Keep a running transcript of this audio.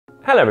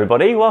Hello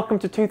everybody, welcome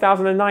to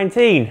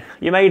 2019.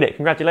 You made it,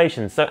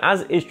 congratulations. So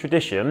as is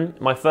tradition,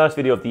 my first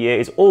video of the year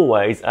is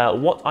always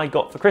what I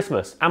got for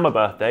Christmas and my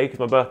birthday, because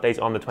my birthday's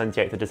on the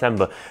 28th of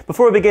December.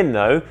 Before I begin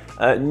though,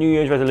 New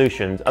Year's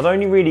resolutions. I've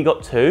only really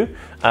got two,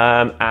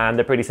 and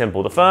they're pretty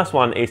simple. The first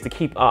one is to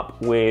keep up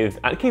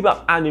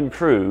and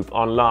improve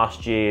on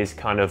last year's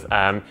kind of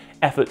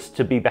efforts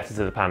to be better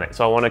to the planet.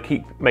 So I want to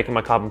keep making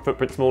my carbon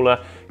footprint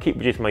smaller, keep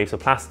reducing my use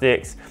of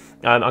plastics.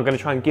 I'm going to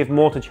try and give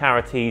more to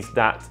charities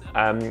that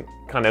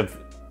kind of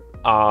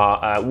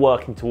are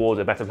working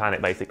towards a better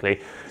planet, basically.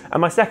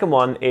 And my second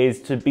one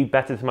is to be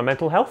better to my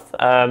mental health.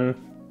 So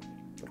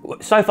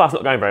far it's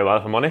not going very well,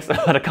 if I'm honest.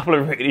 I've had a couple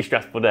of really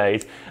stressful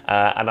days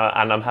and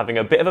I'm having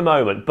a bit of a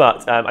moment,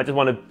 but I just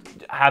want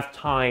to have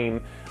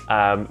time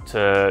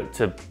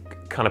to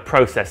kind of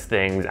process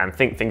things and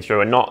think things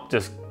through and not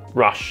just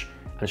rush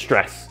and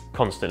stress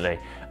constantly.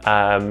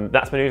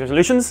 That's my New Year's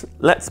resolutions.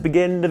 Let's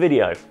begin the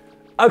video.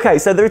 Okay,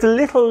 so there's a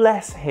little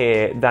less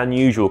here than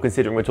usual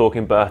considering we're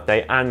talking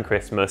birthday and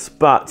Christmas,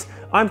 but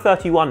I'm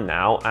 31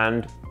 now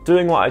and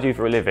doing what I do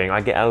for a living,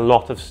 I get a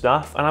lot of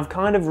stuff and I've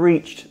kind of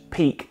reached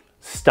peak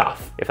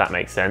stuff, if that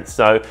makes sense.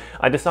 So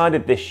I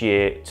decided this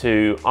year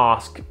to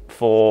ask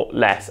for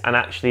less and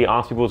actually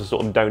ask people to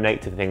sort of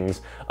donate to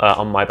things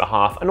on my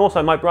behalf. And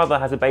also my brother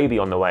has a baby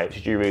on the way, which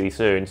is due really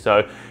soon.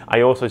 So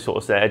I also sort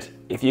of said,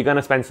 if you're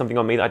gonna spend something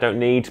on me that I don't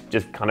need,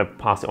 just kind of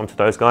pass it on to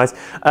those guys.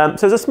 So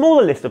there's a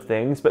smaller list of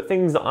things, but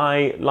things that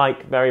I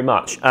like very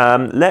much.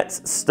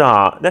 Let's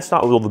start with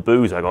all the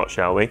booze I got,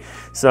 shall we?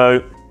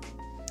 So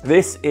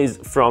this is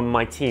from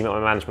my team at my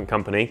management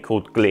company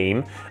called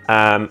Gleam,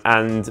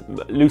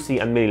 and Lucy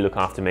and Millie look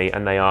after me,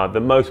 and they are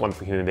the most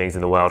wonderful human beings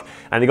in the world.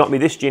 And they got me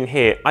this gin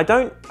here. I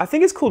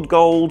think it's called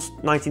Gold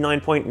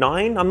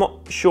 99.9. I'm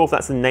not sure if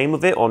that's the name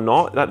of it or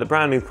not. Like, the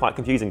branding is quite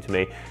confusing to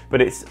me, but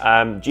it's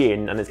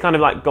gin, and it's kind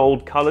of like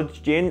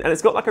gold-coloured gin, and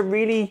it's got like a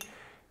really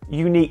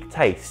unique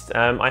taste.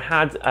 I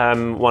had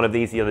one of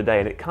these the other day,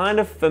 and it kind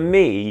of, for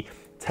me,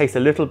 tastes a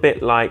little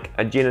bit like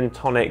a gin and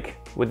tonic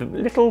with a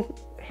little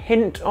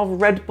hint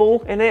of Red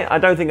Bull in it. I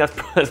don't think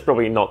that's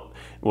probably not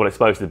what it's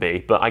supposed to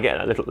be, but I get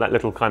that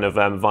little kind of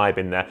vibe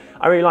in there.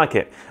 I really like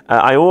it.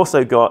 I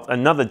also got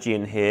another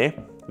gin here.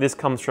 This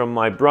comes from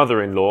my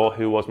brother-in-law,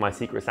 who was my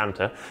Secret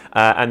Santa,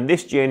 and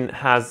this gin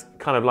has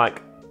kind of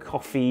like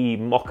coffee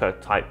mocha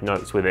type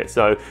notes with it.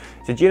 So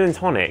it's a gin and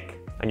tonic,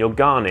 and your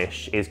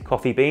garnish is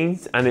coffee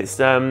beans, and it's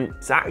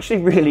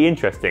actually really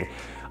interesting.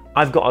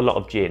 I've got a lot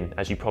of gin,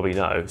 as you probably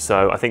know,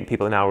 so I think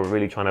people now are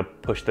really trying to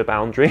push the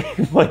boundary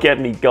by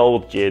getting me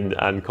gold gin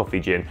and coffee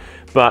gin.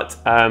 But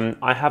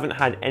I haven't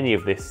had any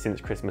of this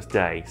since Christmas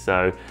Day,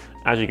 so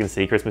as you can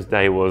see, Christmas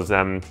Day was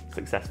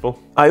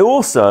successful. I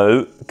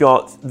also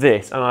got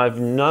this, and I have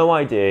no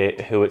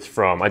idea who it's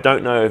from. I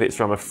don't know if it's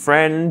from a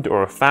friend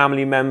or a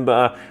family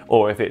member,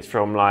 or if it's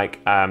from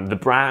like the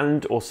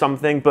brand or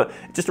something, but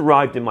it just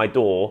arrived in my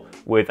door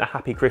with a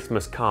Happy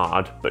Christmas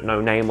card, but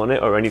no name on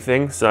it or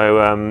anything,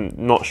 so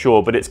not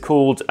sure, but it's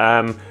called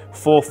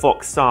 4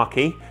 Fox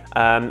Sake,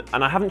 and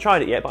I haven't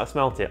tried it yet, but I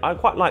smelt it. I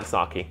quite like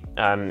sake.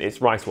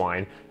 It's rice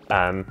wine,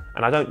 and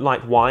I don't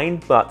like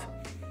wine, but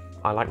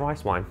I like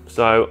rice wine,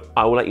 so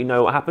I will let you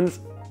know what happens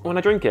when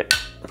I drink it.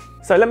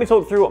 So let me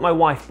talk through what my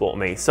wife bought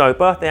me. So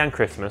birthday and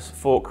Christmas.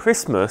 For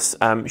Christmas,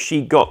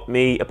 she got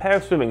me a pair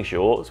of swimming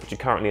shorts, which are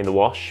currently in the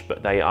wash,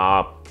 but they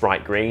are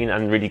bright green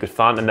and really good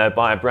fun, and they're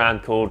by a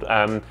brand called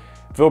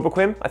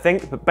Vilbequim, I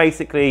think. But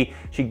basically,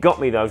 she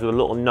got me those with a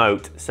little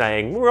note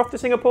saying, we're off to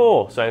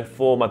Singapore. So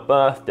for my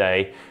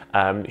birthday,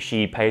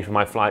 she paid for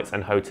my flights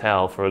and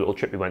hotel for a little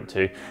trip we went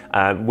to,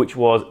 which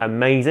was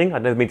amazing.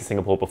 I'd never been to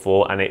Singapore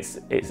before, and it's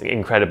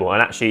incredible.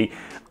 And actually,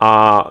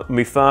 when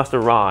we first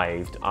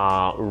arrived,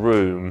 our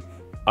room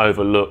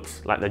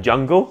overlooked like the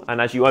jungle,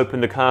 and as you open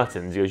the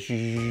curtains, you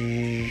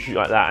go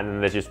like that, and then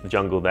there's just the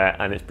jungle there,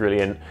 and it's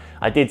brilliant.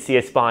 I did see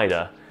a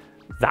spider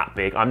that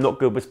big. I'm not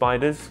good with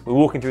spiders. We were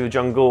walking through the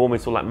jungle and we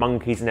saw like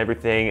monkeys and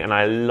everything, and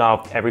I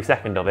loved every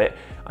second of it.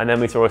 And then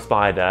we saw a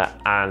spider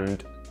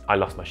and I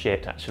lost my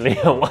shit, actually.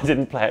 I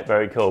didn't play it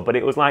very cool, but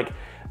it was like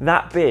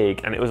that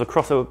big, and it was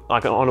across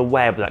on a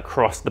web that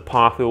crossed the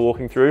path we were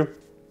walking through,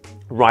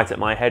 right at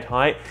my head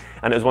height.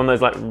 And it was one of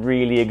those like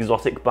really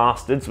exotic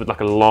bastards with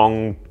like a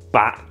long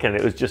back, and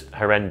it was just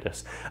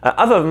horrendous.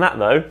 Other than that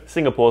though,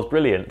 Singapore's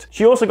brilliant.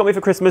 She also got me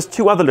for Christmas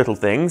two other little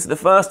things, the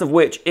first of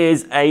which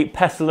is a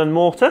pestle and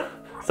mortar.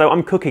 So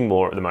I'm cooking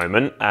more at the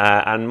moment,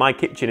 and my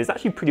kitchen is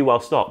actually pretty well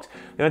stocked.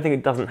 The only thing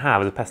it doesn't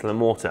have is a pestle and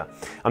mortar.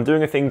 I'm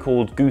doing a thing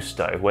called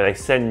Gusto, where they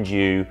send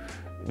you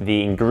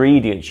the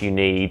ingredients you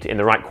need in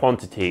the right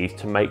quantities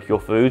to make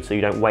your food so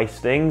you don't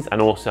waste things, and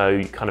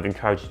also kind of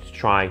encourage you to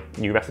try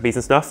new recipes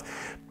and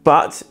stuff.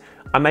 But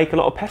I make a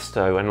lot of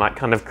pesto and like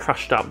kind of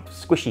crushed up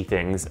squishy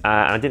things, and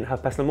I didn't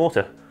have pestle and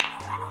mortar,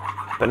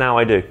 but now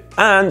I do.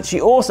 And she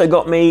also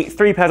got me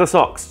 3 pairs of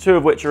socks, 2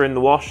 of which are in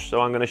the wash,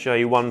 so I'm gonna show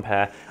you 1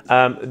 pair.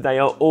 They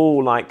are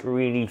all like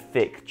really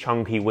thick,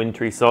 chunky,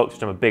 wintry socks,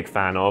 which I'm a big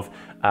fan of.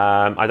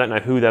 I don't know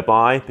who they're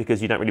by,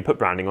 because you don't really put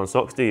branding on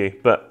socks, do you?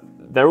 But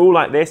they're all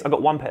like this. I've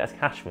got 1 pair that's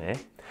cashmere.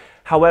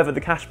 However,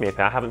 the cashmere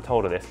pair, I haven't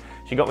told her this,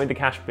 she got me the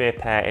cashmere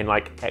pair in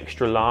like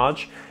extra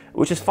large,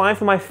 which is fine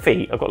for my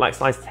feet. I've got like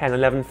size 10,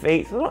 11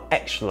 feet, so they're not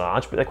extra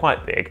large, but they're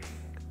quite big.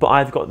 But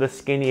I've got the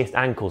skinniest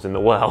ankles in the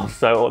world,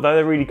 so although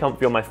they're really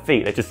comfy on my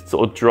feet, they just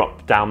sort of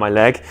drop down my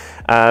leg.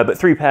 But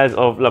 3 pairs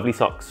of lovely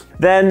socks.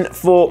 Then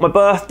for my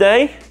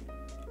birthday,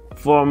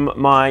 from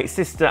my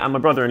sister and my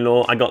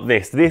brother-in-law, I got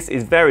this. This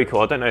is very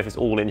cool. I don't know if it's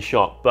all in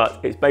shop, but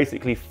it's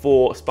basically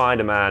 4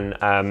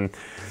 Spider-Man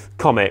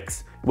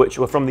comics, which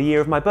were from the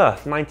year of my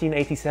birth,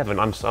 1987.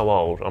 I'm so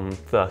old, I'm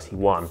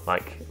 31,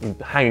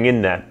 like hanging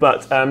in there.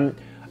 But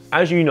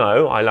as you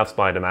know, I love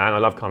Spider-Man, I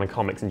love kind of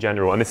comics in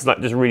general, and this is like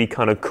just really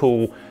kind of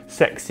cool,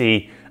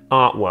 sexy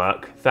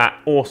artwork that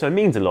also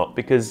means a lot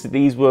because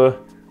these were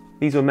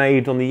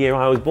made on the year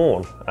I was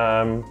born.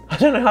 I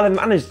don't know how they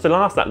managed to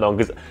last that long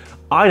because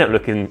I don't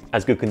look in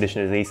as good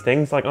condition as these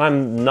things. Like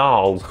I'm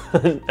gnarled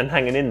and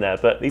hanging in there,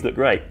 but these look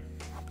great.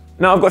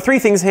 Now I've got 3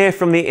 things here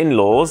from the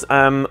in-laws.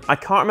 I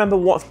can't remember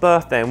what's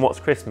birthday and what's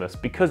Christmas.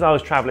 Because I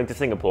was traveling to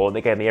Singapore,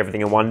 they gave me everything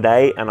in one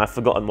day and I've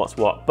forgotten what's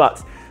what.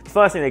 But the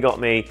first thing they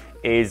got me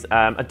is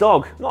a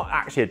dog. Not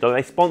actually a dog,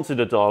 they sponsored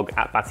a dog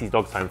at Batsy's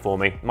Dogs Home for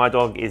me. My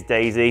dog is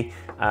Daisy,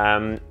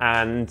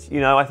 and you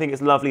know, I think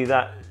it's lovely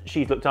that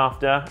she's looked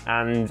after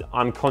and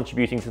I'm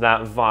contributing to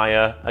that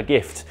via a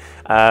gift.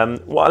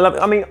 What I love,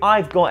 I mean,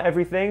 I've got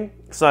everything,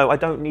 so I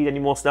don't need any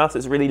more stuff. So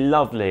it's really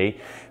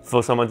lovely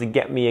for someone to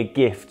get me a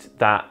gift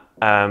that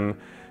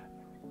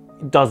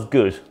does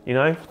good, you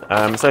know?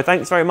 So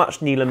thanks very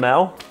much, Neil and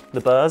Mel,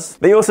 the Burrs.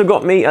 They also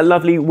got me a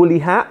lovely woolly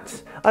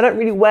hat. I don't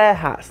really wear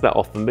hats that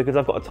often because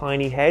I've got a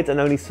tiny head and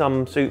only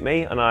some suit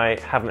me, and I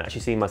haven't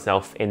actually seen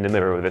myself in the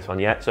mirror with this one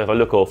yet, so if I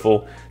look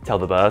awful, tell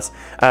the Burrs.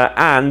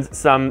 And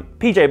some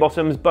PJ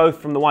bottoms, both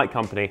from the White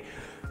Company.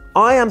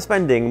 I am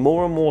spending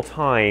more and more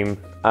time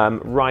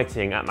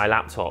writing at my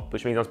laptop,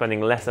 which means I'm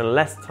spending less and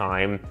less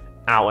time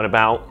out and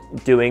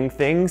about doing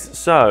things.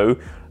 So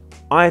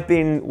I've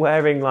been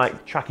wearing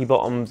like tracky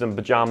bottoms and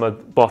pajama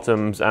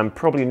bottoms and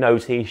probably no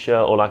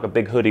t-shirt or like a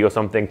big hoodie or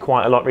something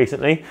quite a lot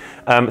recently.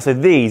 So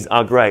these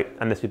are great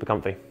and they're super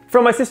comfy.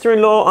 From my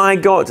sister-in-law, I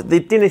got the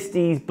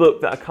Dynasties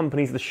book that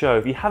accompanies the show.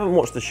 If you haven't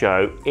watched the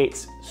show,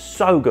 it's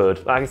so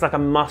good. Like, it's like a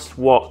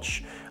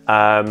must-watch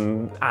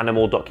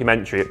animal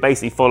documentary. It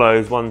basically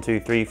follows 1, 2,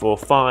 3, 4,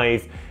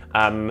 5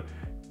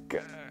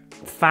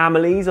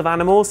 families of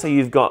animals. So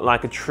you've got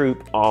like a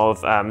troop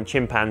of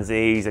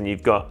chimpanzees, and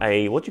you've got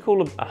a, what do you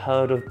call a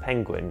herd of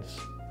penguins?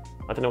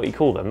 I don't know what you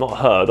call them, not a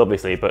herd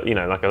obviously, but you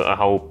know, like a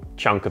whole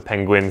chunk of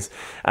penguins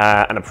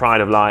and a pride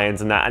of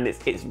lions and that, and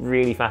it's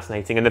really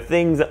fascinating. And the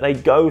things that they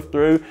go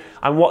through,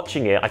 I'm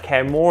watching it, I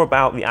care more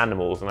about the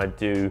animals than I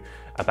do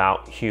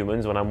about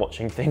humans when I'm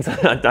watching things.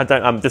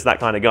 I'm just that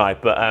kind of guy,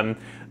 but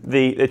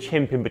the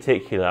chimp in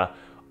particular,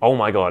 oh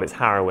my God, it's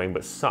harrowing,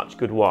 but such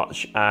good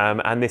watch.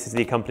 And this is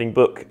the accompanying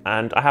book,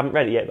 and I haven't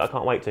read it yet, but I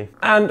can't wait to.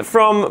 And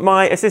from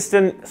my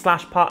assistant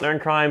slash partner in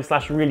crime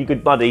slash really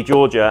good buddy,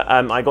 Georgia,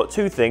 I got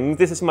 2 things.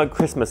 This is my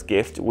Christmas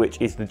gift,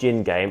 which is the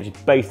gin game, which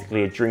is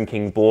basically a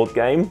drinking board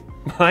game,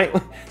 right?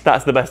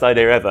 That's the best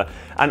idea ever.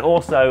 And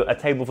also a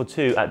table for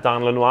 2 at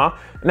Dine Le Noir.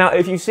 Now,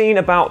 if you've seen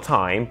About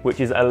Time, which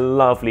is a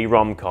lovely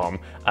rom-com,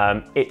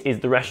 it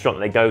is the restaurant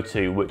that they go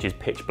to, which is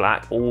pitch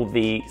black. All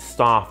the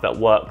staff that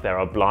work there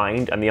are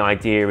blind, and the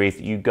idea is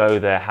that you go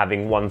there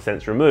having one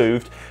sense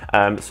removed.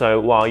 So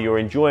while you're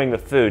enjoying the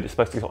food, it's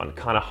supposed to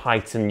kind of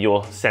heighten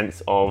your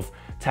sense of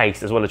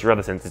taste as well as your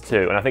other senses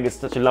too. And I think it's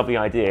such a lovely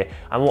idea,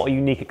 and what a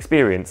unique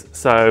experience.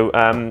 So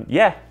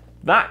yeah,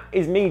 that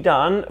is me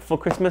done for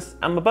Christmas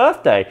and my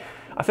birthday.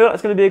 I feel like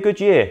it's going to be a good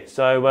year.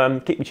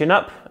 So keep your chin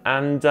up,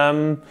 and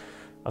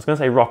I was going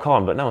to say rock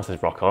on, but no one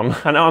says rock on.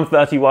 I know I'm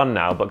 31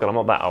 now, but God, I'm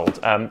not that old.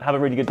 Have a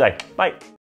really good day. Bye.